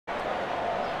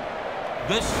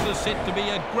This is set to be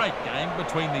a great game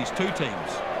between these two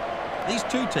teams. These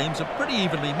two teams are pretty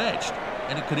evenly matched,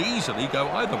 and it could easily go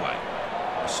either way.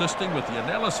 Assisting with the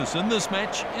analysis in this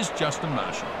match is Justin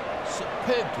Marshall.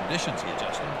 Superb conditions here,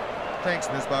 Justin. Thanks,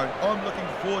 Nisbo. I'm looking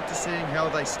forward to seeing how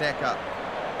they stack up.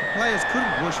 The players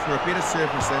couldn't wish for a better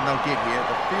surface than they'll get here.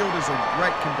 The field is in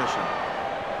great condition.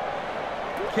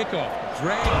 Kick-off,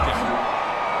 dragged in,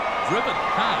 driven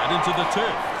hard into the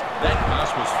turf. That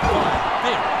pass was fired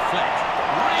very flat.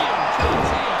 Real chance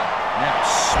here. Now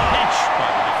smashed by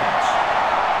the defence.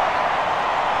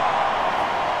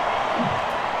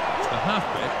 The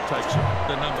halfback takes it.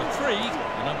 The number 3,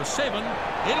 the number 7.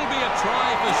 It'll be a try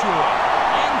for sure.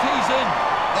 And he's in.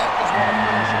 That is what a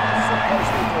finisher is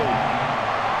supposed to do.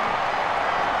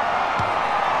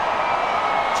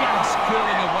 Just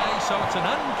curling away, so it's an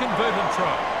unconverted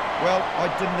try. Well, I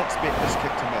didn't expect this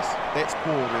kick to miss. That's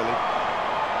poor, really.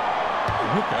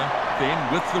 Hooker then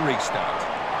with the restart.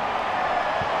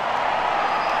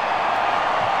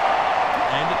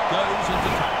 And it goes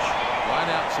into touch.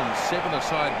 Lineouts and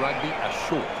 7-a-side rugby are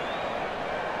short.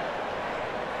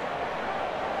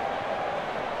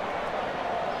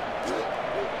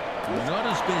 Not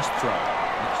his best throw.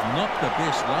 It's not the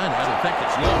best lineout. In fact,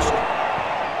 it's lost.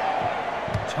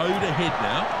 Towed ahead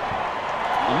now.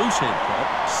 The loose head prop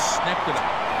snapped it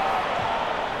up.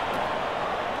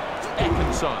 Back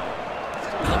inside.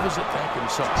 Delivers it back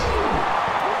inside.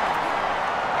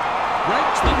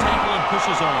 Breaks the tackle and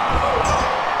pushes on.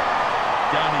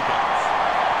 Down he goes.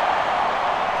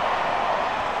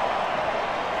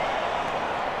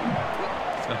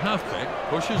 The halfback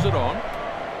pushes it on.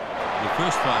 The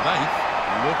first 5/8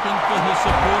 looking for his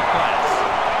support class.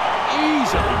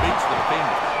 Easily beats the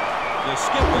defender. The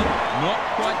skipper not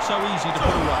quite so easy to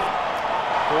put away.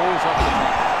 Falls off the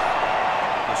tackle.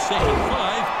 The second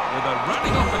 5 with a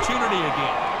running opportunity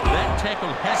again. That tackle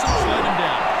hasn't slowed him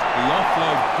down. The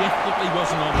offload definitely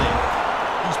wasn't on there.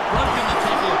 He's broken the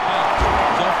tackle apart.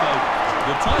 His offload.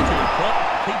 The title prop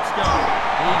keeps going.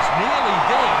 He's nearly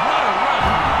there. No run.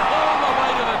 All the way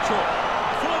to the chalk.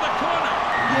 For the corner.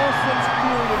 Yes, it's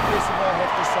very impressive, I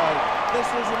have to say. This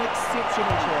is an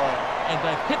exceptional try. And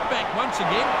they've hit back once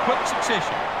again. Quick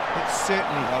succession. It's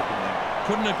certainly helping them.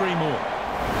 Couldn't agree more.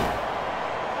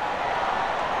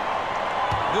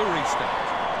 The restart.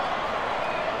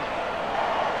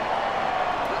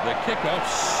 The kickoff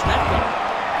snapped up.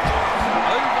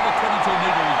 Over the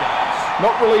 22-metre he goes.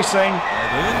 Not releasing.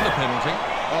 They've earned the penalty.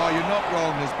 Oh, you're not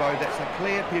wrong, Nisbo. That's a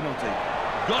clear penalty.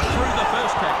 Got through the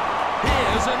first tackle.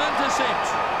 Here's an intercept.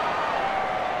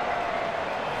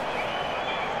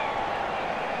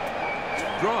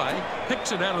 Dry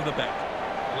picks it out of the back.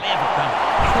 Clever done.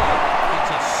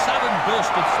 It's a sudden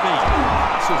burst of speed.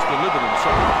 This is delivered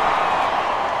inside.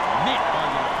 Net by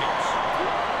the defence.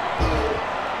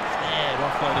 Bad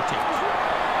offload attempt.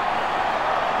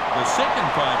 The second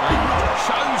 5/8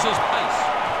 shows his pace.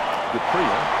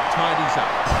 Dupree tidies up.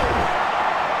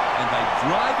 And they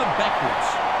drive him backwards.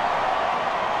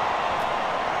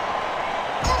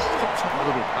 Puts up a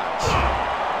little pass.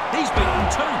 He's beaten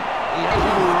 2. He has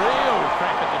a real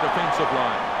crack at the defensive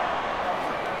line.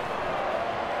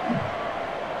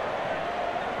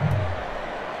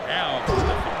 Now the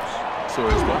defence. So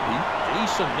is Bobby.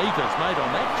 Decent meters made on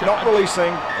that charge. Not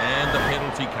releasing. And the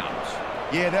penalty comes.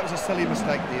 Yeah, that was a silly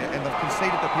mistake there, and they've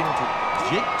conceded the penalty.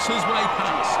 Jets his way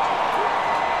past.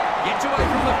 Gets away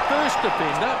from the first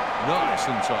defender.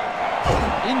 Nice inside.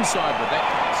 Inside with that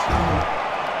pass.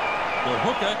 The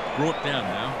hooker brought down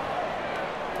now.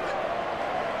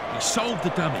 He sold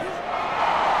the dummy.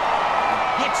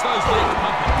 Gets those legs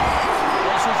pumping.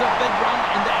 This is a big run,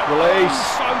 and that release.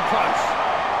 So close.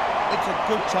 It's a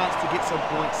good chance to get some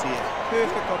points here.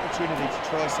 Perfect opportunity to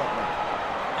try something.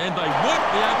 And they won't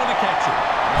be able to catch him.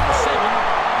 Number 7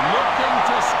 looking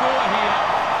to score here.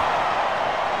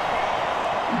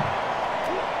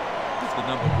 The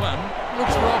number 1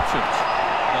 looks for options.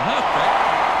 The halfback,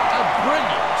 a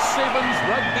brilliant Sevens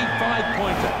rugby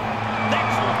 5-pointer.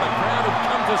 That's what the crowd have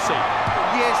come to see.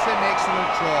 Yes, an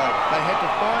excellent try. They had to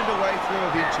find a way through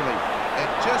eventually. It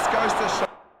just goes to show.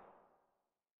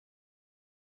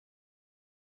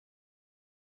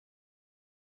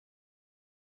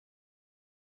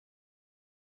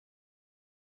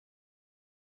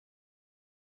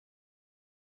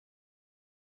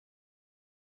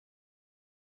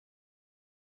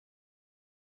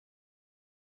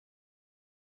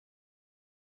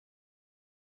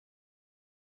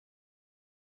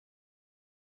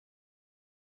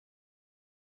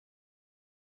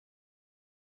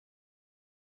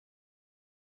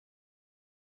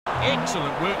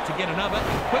 Excellent work to get another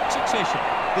in quick succession.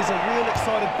 There's a real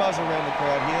excited buzz around the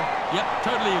crowd here. Yep,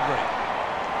 totally agree.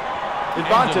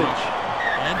 Advantage.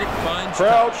 And it finds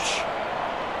Crouch.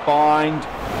 Bind.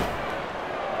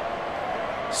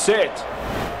 Set.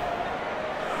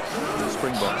 The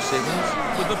Springbok sevens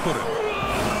with the put-in.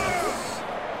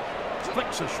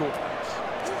 Flicks a short pass.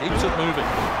 Keeps it moving.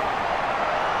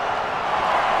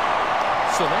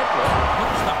 So that one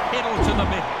puts the pedal to the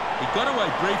metal. He got away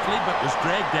briefly but was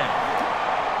dragged down.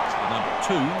 The number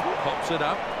 2 pops it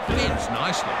up, fends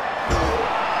nicely.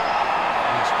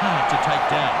 It's hard to take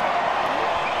down.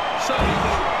 So,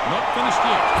 not finished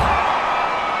yet.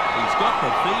 He's got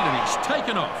the feed and he's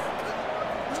taken off.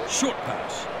 Short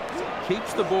pass.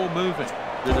 Keeps the ball moving.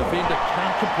 The defender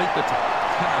can't complete the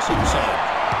pass himself.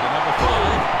 The number 5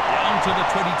 down to the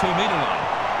 22-metre line.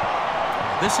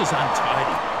 This is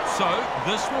untidy. So,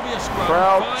 this will be a scrum.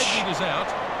 Crouch. 5 metres out.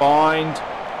 Bind.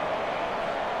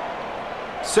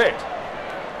 Set.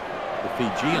 The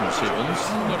Fijian sevens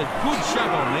got a good shove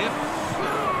on there.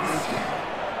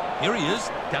 Here he is,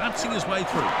 dancing his way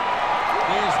through.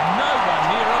 There's no one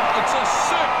near him. It's a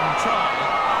certain try.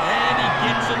 And he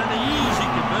gets it in an easy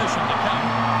conversion to come.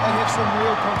 They have some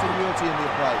real continuity in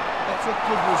their play. That's a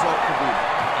good result for them.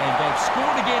 And they've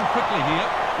scored again quickly here.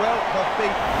 Well, they've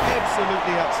been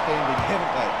absolutely outstanding,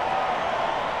 haven't they?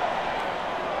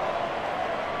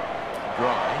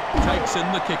 Dry takes in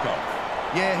the kickoff.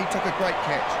 Yeah, he took a great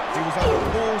catch. He was under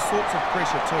all sorts of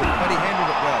pressure too, but he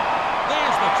handled it well.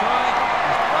 There's the try.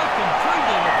 He's broken through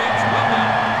their defence. Well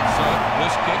done. So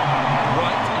this kick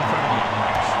right in front of you.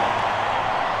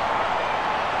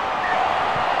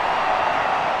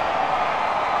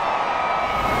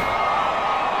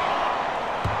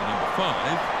 The number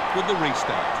 5 with the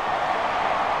restart.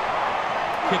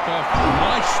 Kick-off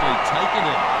nicely taken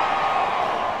in.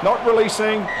 Not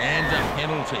releasing. And a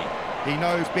penalty. He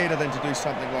knows better than to do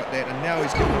something like that, and now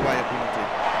he's given away a penalty.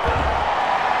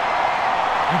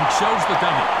 And he shows the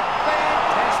dummy.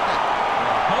 Fantastic!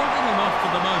 They're holding him off for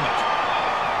the moment.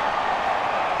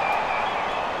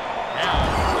 Now,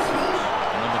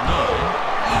 number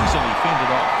 9 easily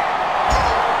fended off.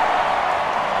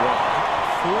 Right,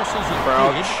 forces it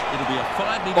Crouch. dead. It'll be a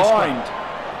 5-metre scrum. Bind.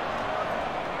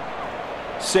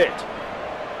 Set.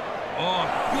 Oh,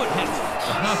 good hit.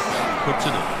 The halfback puts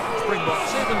it in. Springbok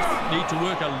sevens need to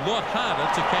work a lot harder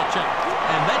to catch up.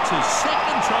 And that's his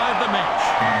second try of the match.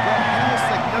 Well, how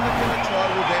significant a try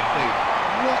will that be?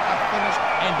 What a finish.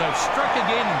 And they've struck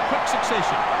again in quick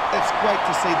succession. It's great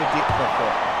to see the depth they've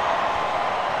got.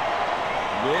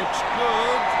 Looks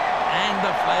good. And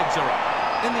the flags are up.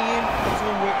 In the end, it's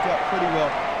all worked out pretty well.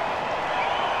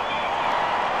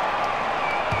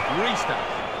 Restart.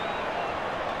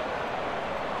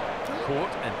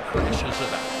 Caught and crashes it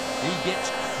up. He gets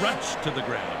crunched to the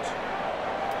ground.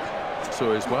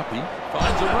 So as Wapi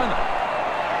finds a runner.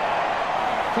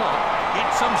 Clock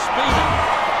gets some speed.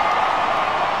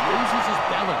 Loses his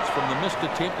balance from the missed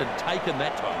attempt and taken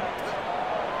that time.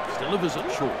 Delivers it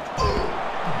short.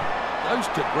 Goes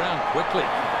to ground quickly.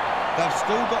 They've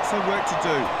still got some work to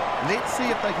do. Let's see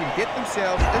if they can get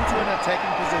themselves into an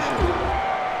attacking position.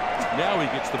 Now he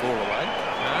gets the ball away.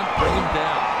 Can't bring him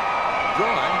down.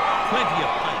 Dry, plenty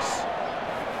of pace.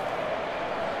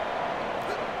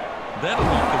 That'll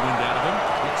knock the wind out of him.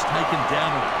 It's taken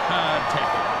down on a hard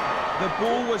tackle. The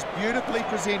ball was beautifully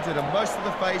presented in most of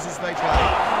the phases they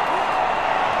played.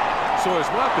 So is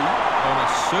Wapi on a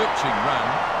searching run.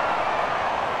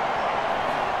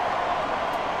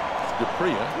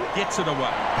 Dupria gets it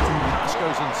away. Pass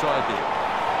goes inside there.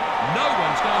 No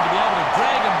one's going to be able to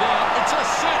drag him down. It's a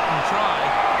certain try.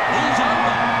 He's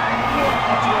over. What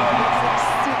a try. That's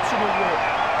exceptional work.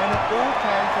 And it all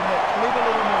came from that clever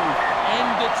little move.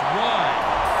 And it's wide.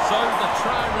 So the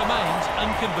try remains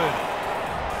unconverted.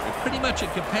 We're pretty much at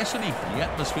capacity. The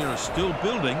atmosphere is still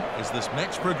building as this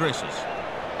match progresses.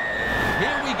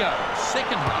 Here we go.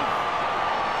 Second half.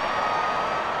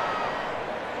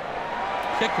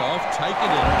 Kick-off, take it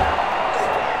in.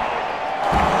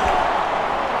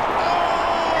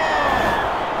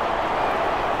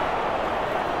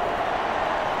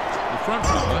 The front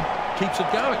rower keeps it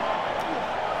going.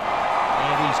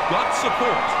 And he's got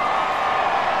support.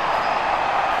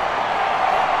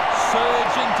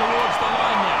 Surging towards the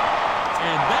line now.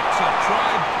 And that's a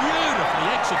try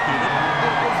beautifully executed.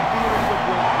 It was very good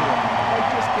work there. They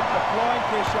just kept applying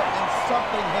pressure and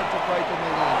something had to break in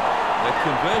the end. The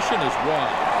conversion is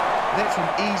wide. That's an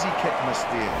easy kick miss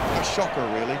there. A shocker,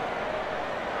 really.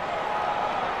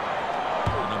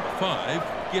 The number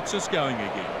 5 gets us going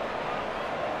again.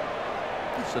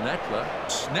 Sinatla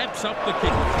snaps up the kick.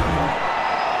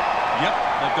 Yep,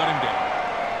 they've got him down.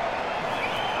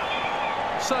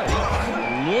 Sage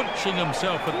launching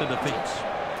himself at the defence.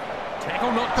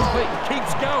 Tackle not complete.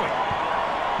 Keeps going.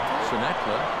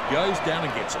 Sinatla goes down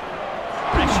and gets it.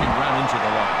 Crashing run into the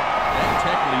line. That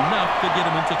tackle enough to get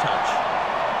him into touch.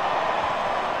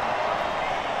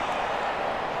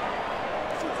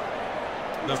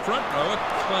 The front rower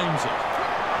claims it.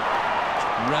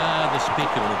 Rather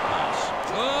speculative pass.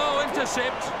 Oh,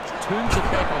 intercept. Turns it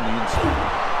back on the inside.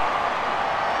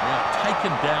 Now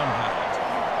taken down hard.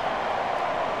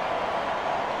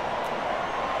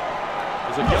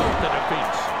 There's a goal to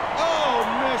defence. Oh,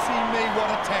 mercy me, what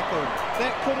a tackle.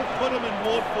 That could have put him in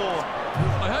Ward 4.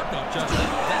 I hope not, Justin.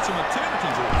 That's a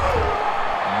maternity ward.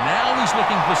 Now he's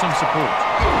looking for some support.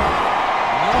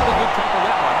 Not a good tackle,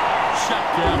 that one. Shut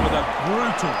down with a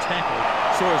brutal tackle.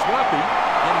 So is Rugby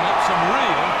getting up some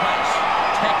real pace.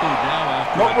 Tackled now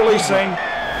after Not releasing.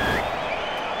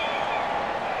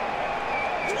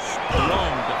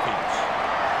 Strong defence.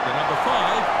 The number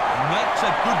 5 makes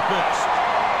a good burst.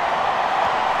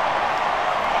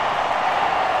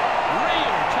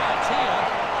 Real chance here.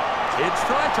 It's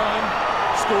try time.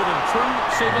 Scored in true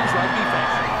Sevens rugby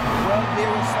fashion. Well, there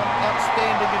were some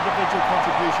outstanding individual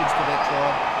contributions to that try.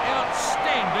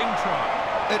 Outstanding try.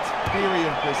 It's very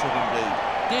impressive indeed.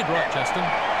 Dead right, Justin.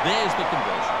 There's the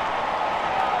conversion.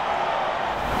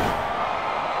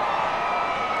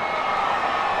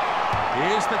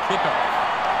 Here's the kickoff.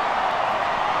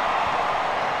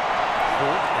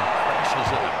 Caught and crashes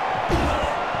it up.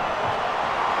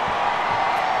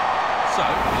 So,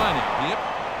 line out here.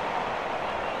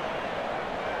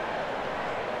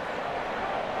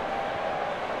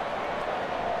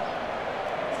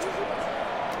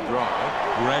 Drive,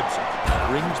 grabs it,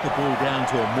 brings the ball down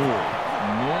to a maul.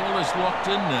 Maul is locked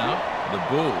in now. The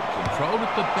ball controlled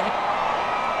at the back.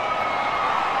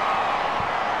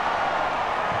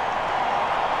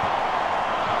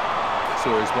 So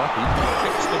is Wappy,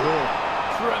 fixed the ball.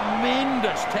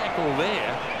 Tremendous tackle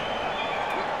there.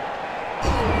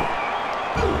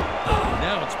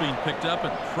 Now it's been picked up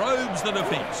and probes the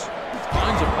defence.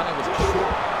 Finds a player with a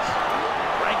short pass.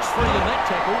 Breaks free in that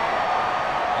tackle.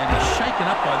 And he's shaken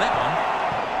up by that one.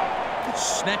 It's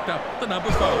snapped up the number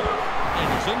 5.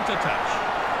 And he's into touch.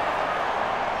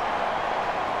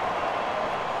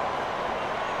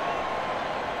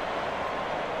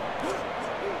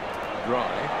 Dry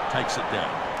takes it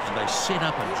down. And they set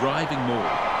up a driving maul.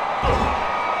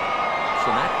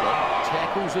 Sinatla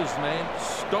tackles his man,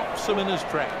 stops him in his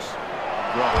tracks.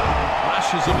 Dry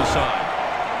rushes him aside.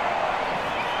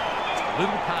 A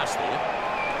little pass there.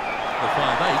 The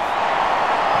 5'8".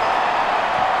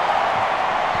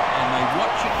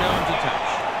 Watch it go into touch.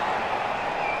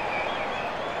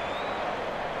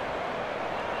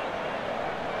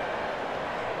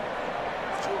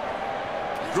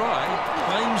 Dry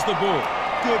claims the ball.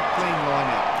 Good clean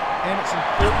line-out. And it's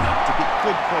important to get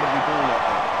good quality ball like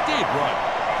that. Dead right.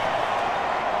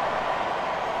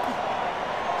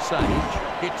 Sage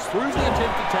gets through the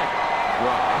attempted tackle.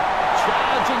 Dry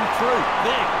charging through.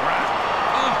 There, right.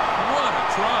 Oh, what a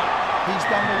try. He's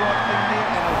done the right thing there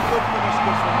and a good finish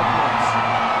gives them the points.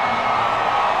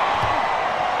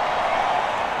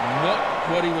 Not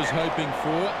what he was hoping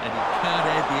for, and he can't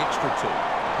add the extra 2.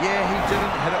 Yeah, he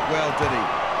didn't hit it well, did he?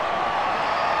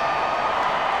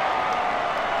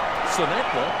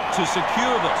 Sinatla to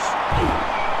secure this.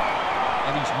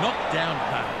 And he's knocked down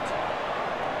hard.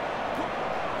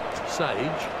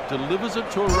 Sage delivers it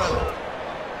to a runner.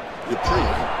 Dupree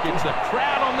gets the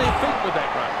crowd on their feet with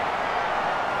that run.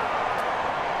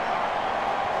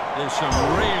 There's some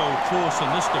real force in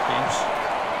this defence.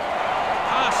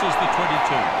 Passes the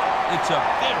 22. It's a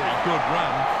very good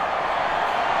run.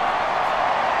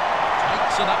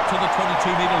 Takes it up to the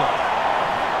 22-metre line.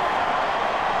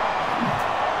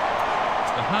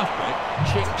 The halfback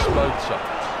checks both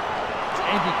sides.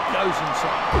 And he goes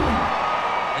inside.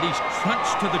 And he's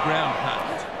crunched to the ground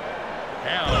hard.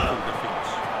 Powerful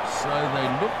defence. So they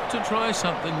look to try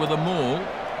something with a maul.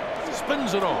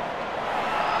 Spins it on.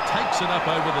 Takes it up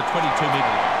over the 22-metre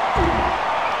line.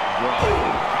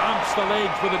 Right. Pumps the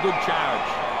legs with a good charge.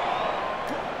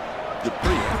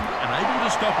 Dupree unable to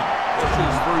stop him.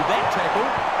 Pushes through that tackle.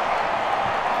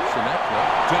 Sinatla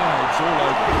dives all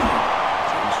over him.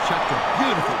 He's chucked a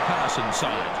beautiful pass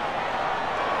inside.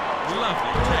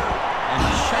 Lovely tackle. And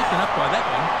he's shaken up by that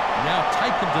one. Now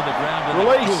taken to the ground in a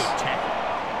good tackle.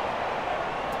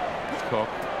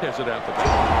 Cock has it out the back.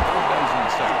 Ball goes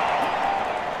inside.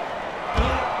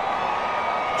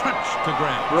 Touch to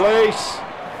ground. Release.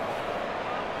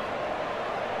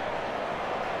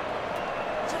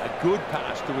 A good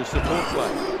pass to his support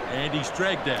player. And he's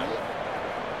dragged down.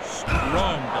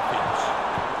 Strong defence.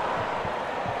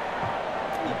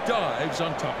 He dives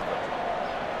on top of it.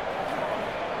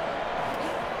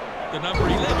 The number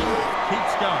 11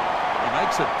 keeps going. He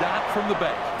makes a dart from the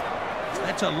back.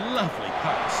 That's a lovely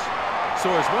pass. So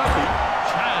is Rugby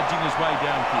charging his way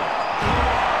downfield.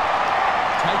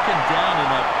 Taken down in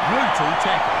a brutal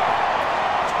tackle.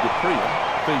 Dupree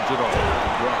feeds it on.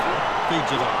 Gray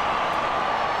feeds it on.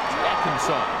 Back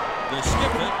inside. The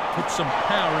skipper puts some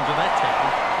power into that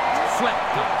tackle. Flat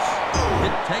pass.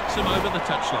 It takes him over the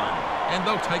touchline, and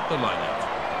they'll take the line out.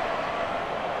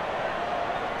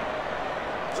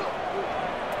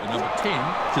 The number 10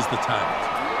 is the target.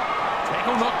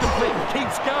 Tackle not complete,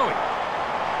 keeps going.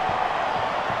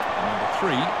 The number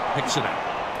 3 picks it up.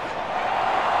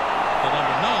 The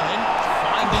number 9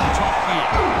 finding top gear.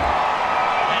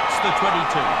 That's the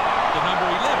 22. The number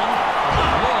 11 on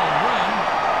a long run.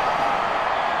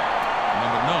 The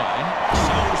number 9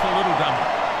 sells the little dummy.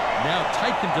 Now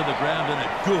taken to the ground in a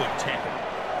good tackle.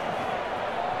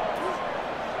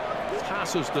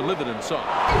 Pass is delivered inside.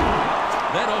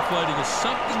 That offloading is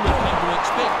something we've come to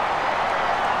expect.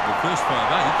 The first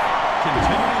 5/8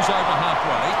 continues over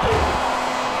halfway.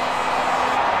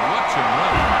 Watch him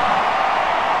run.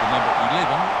 The number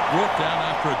 11 brought down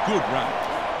after a good run.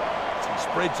 He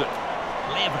spreads it.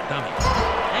 Clever dummy.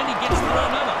 And he gets through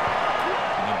another.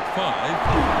 The number 5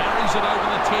 carries it over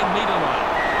the 10-metre line.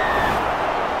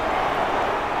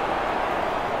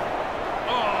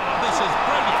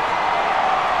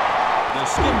 The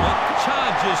skipper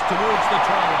charges towards the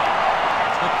try line.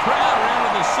 The crowd are out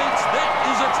of the seats. That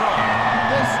is a try.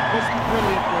 This was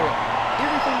brilliant work.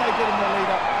 Everything they did in the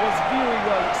lead-up was very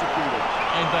well executed.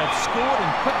 And they've scored in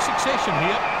quick succession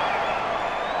here.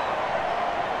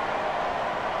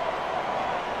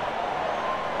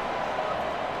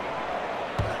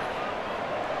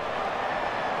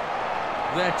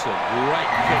 That's a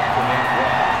great kick from out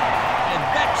wide. And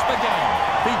that's the game.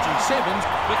 Fiji Sevens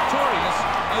victorious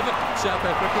over South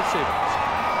Africa Sevens.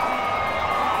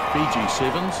 Fiji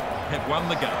Sevens have won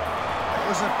the game. It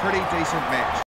was a pretty decent match.